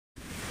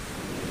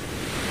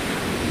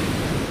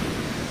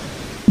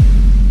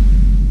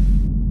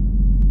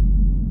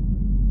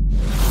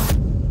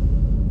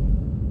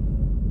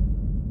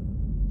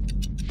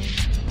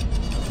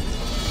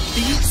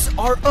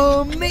are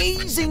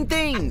amazing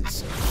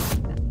things!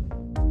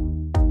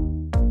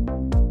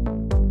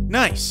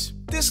 Nice.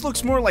 This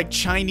looks more like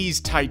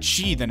Chinese Tai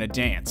Chi than a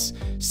dance.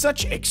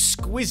 Such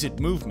exquisite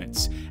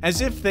movements,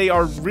 as if they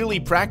are really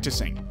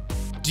practicing.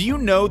 Do you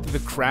know that the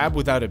crab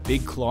without a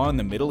big claw in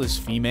the middle is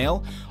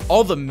female?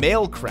 All the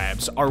male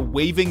crabs are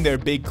waving their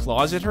big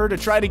claws at her to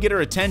try to get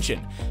her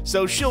attention,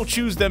 so she'll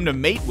choose them to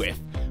mate with.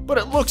 But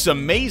it looks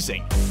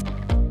amazing.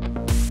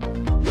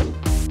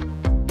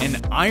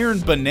 An iron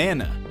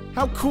banana.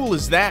 How cool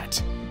is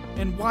that?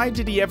 And why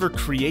did he ever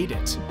create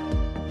it?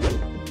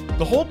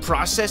 The whole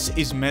process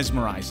is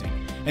mesmerizing,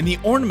 and the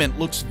ornament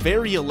looks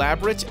very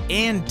elaborate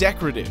and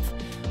decorative.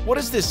 What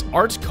is this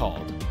art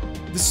called?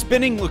 The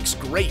spinning looks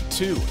great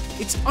too.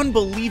 It's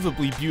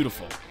unbelievably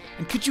beautiful.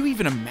 And could you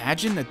even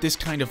imagine that this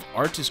kind of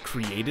art is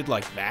created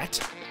like that?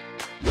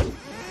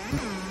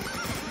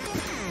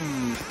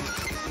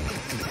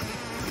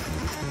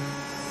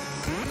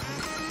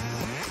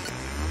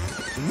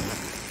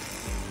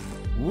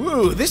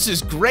 Woo, this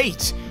is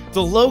great!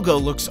 The logo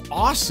looks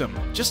awesome,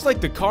 just like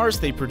the cars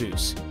they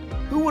produce.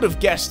 Who would have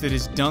guessed that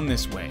it's done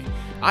this way?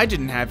 I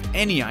didn't have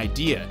any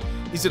idea.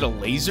 Is it a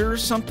laser or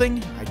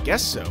something? I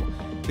guess so.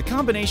 The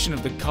combination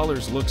of the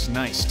colors looks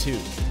nice too.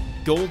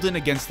 Golden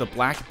against the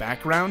black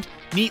background,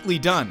 neatly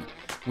done.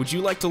 Would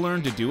you like to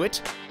learn to do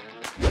it?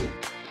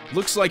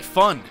 Looks like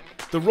fun.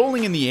 The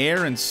rolling in the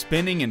air and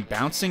spinning and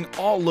bouncing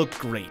all look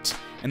great,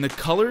 and the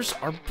colors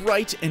are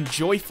bright and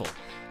joyful.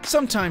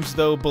 Sometimes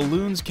though,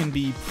 balloons can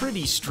be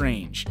pretty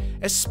strange,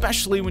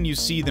 especially when you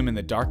see them in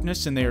the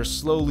darkness and they are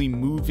slowly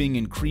moving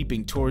and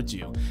creeping towards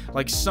you,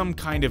 like some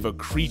kind of a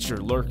creature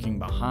lurking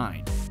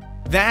behind.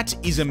 That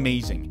is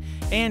amazing,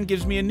 and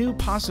gives me a new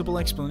possible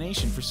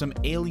explanation for some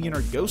alien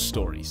or ghost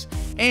stories,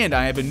 and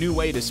I have a new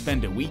way to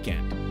spend a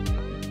weekend.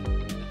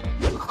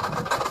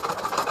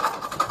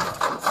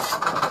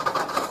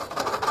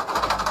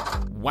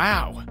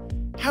 Wow,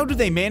 how do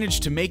they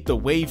manage to make the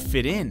wave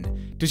fit in?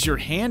 Does your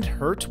hand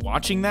hurt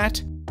watching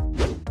that?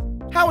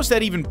 How is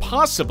that even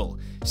possible?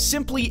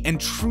 Simply and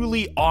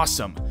truly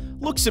awesome.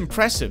 Looks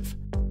impressive.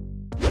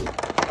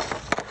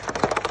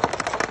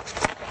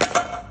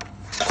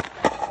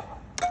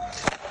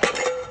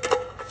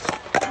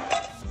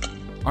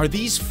 Are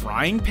these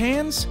frying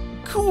pans?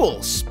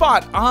 Cool,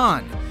 spot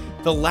on.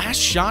 The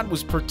last shot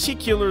was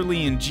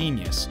particularly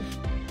ingenious.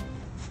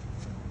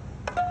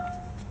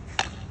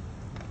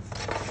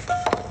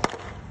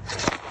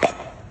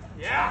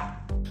 Yeah.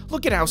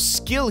 Look at how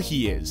skilled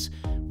he is.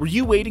 Were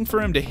you waiting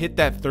for him to hit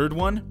that third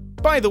one?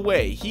 By the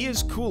way, he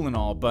is cool and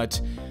all, but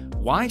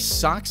why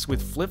socks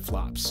with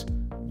flip-flops?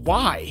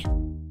 Why?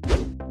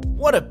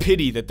 What a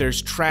pity that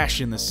there's trash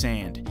in the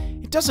sand.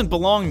 It doesn't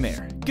belong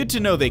there. Good to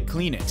know they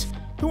clean it.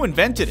 Who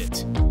invented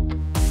it?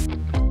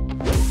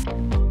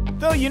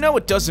 Though you know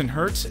it doesn't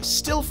hurt,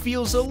 still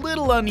feels a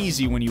little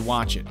uneasy when you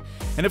watch it.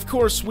 And of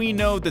course, we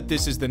know that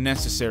this is the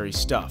necessary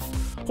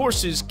stuff.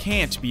 Horses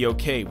can't be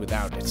okay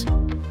without it.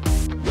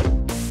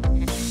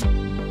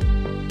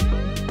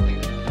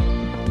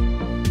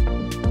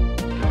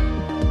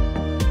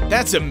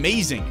 That's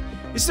amazing!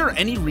 Is there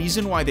any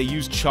reason why they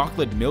use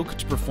chocolate milk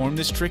to perform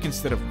this trick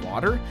instead of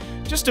water?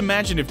 Just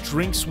imagine if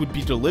drinks would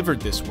be delivered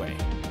this way.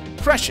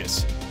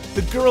 Precious!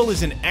 The girl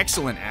is an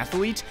excellent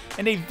athlete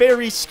and a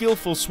very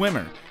skillful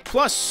swimmer,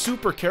 plus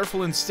super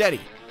careful and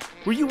steady.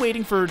 Were you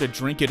waiting for her to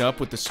drink it up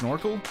with the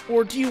snorkel,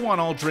 or do you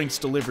want all drinks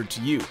delivered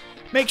to you?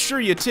 Make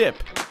sure you tip.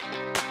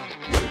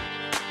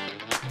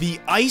 The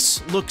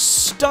ice looks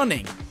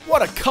stunning!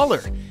 What a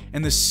color!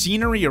 And the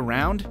scenery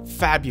around,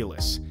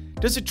 fabulous.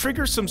 Does it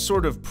trigger some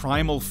sort of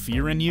primal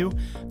fear in you?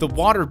 The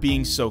water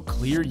being so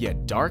clear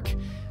yet dark?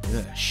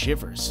 Ugh,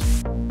 shivers.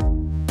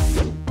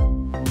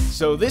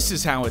 So this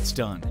is how it's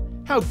done.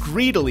 How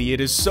greedily it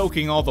is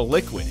soaking all the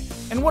liquid.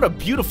 And what a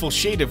beautiful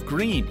shade of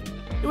green.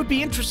 It would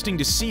be interesting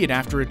to see it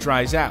after it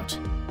dries out.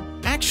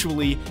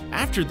 Actually,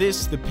 after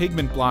this, the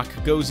pigment block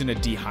goes in a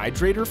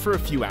dehydrator for a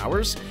few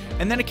hours,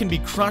 and then it can be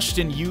crushed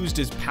and used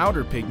as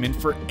powder pigment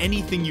for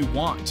anything you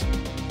want.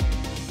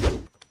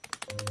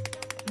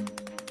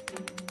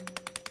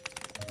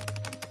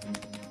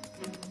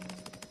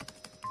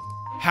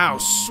 How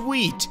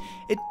sweet!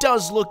 It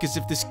does look as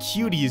if this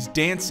cutie is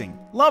dancing.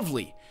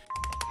 Lovely!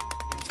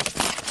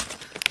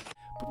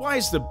 But why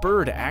is the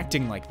bird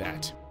acting like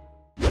that?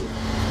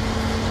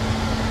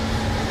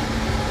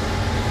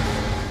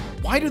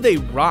 Why do they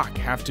rock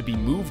have to be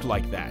moved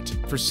like that?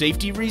 For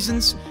safety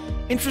reasons?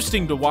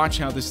 Interesting to watch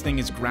how this thing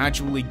is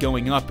gradually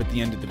going up at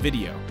the end of the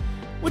video.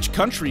 Which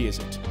country is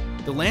it?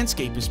 The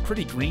landscape is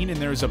pretty green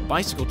and there is a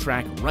bicycle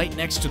track right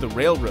next to the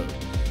railroad.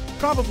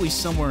 Probably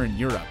somewhere in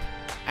Europe.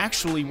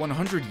 Actually,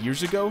 100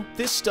 years ago,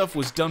 this stuff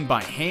was done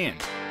by hand.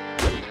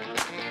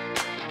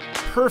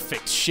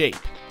 Perfect shape.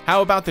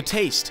 How about the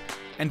taste?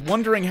 And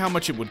wondering how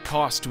much it would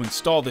cost to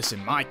install this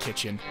in my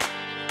kitchen.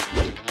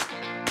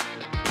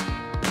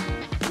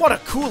 What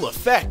a cool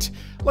effect!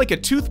 Like a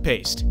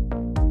toothpaste.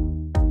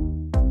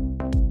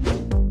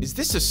 Is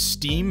this a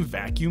steam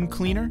vacuum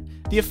cleaner?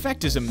 The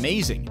effect is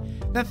amazing.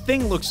 That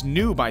thing looks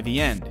new by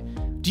the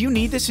end. Do you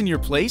need this in your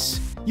place?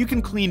 You can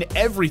clean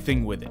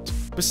everything with it.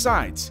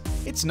 Besides,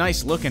 it's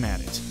nice looking at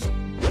it.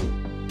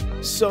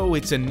 So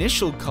its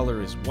initial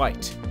color is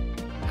white.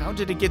 How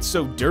did it get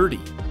so dirty?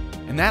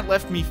 And that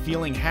left me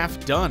feeling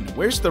half done.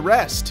 Where's the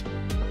rest?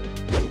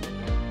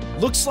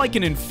 Looks like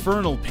an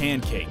infernal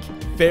pancake.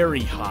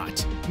 Very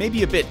hot.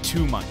 Maybe a bit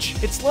too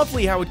much. It's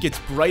lovely how it gets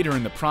brighter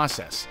in the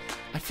process.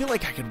 I feel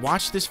like I could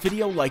watch this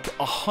video like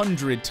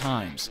 100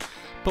 times.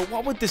 But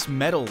what would this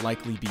metal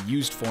likely be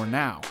used for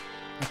now?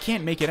 I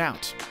can't make it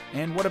out.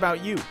 And what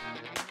about you?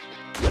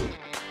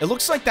 It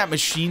looks like that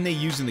machine they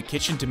use in the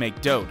kitchen to make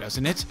dough,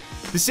 doesn't it?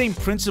 The same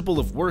principle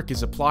of work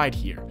is applied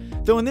here,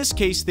 though in this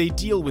case they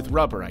deal with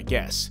rubber, I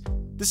guess.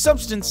 The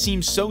substance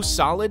seems so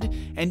solid,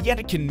 and yet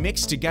it can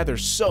mix together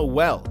so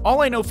well.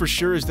 All I know for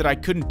sure is that I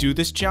couldn't do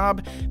this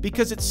job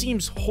because it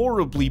seems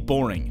horribly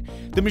boring.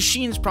 The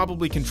machine's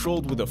probably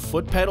controlled with a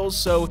foot pedal,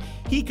 so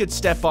he could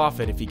step off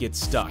it if he gets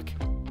stuck.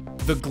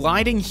 The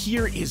gliding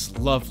here is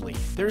lovely.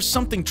 There's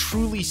something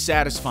truly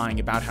satisfying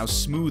about how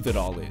smooth it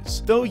all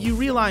is, though you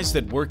realize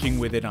that working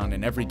with it on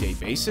an everyday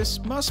basis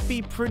must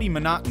be pretty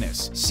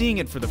monotonous. Seeing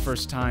it for the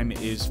first time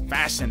is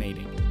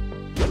fascinating.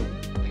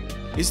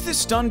 Is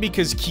this done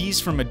because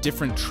keys from a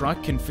different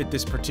truck can fit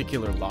this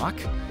particular lock?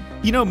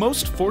 You know,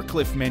 most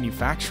forklift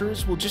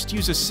manufacturers will just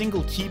use a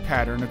single key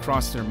pattern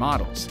across their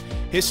models.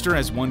 Hyster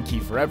has one key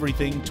for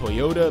everything,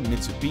 Toyota,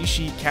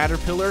 Mitsubishi,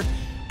 Caterpillar,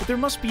 but there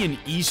must be an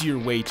easier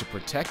way to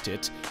protect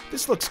it.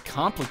 This looks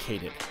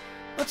complicated.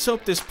 Let's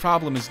hope this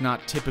problem is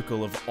not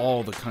typical of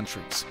all the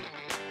countries.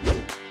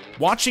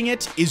 Watching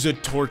it is a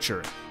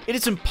torture. It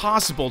is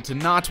impossible to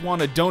not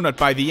want a donut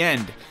by the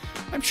end.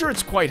 I'm sure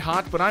it's quite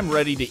hot, but I'm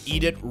ready to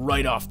eat it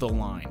right off the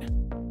line.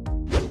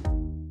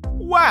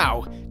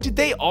 Wow! Did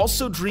they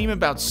also dream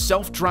about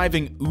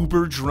self-driving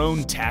Uber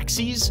drone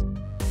taxis?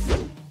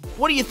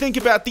 What do you think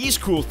about these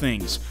cool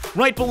things?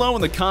 Write below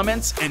in the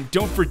comments, and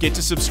don't forget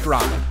to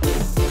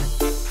subscribe.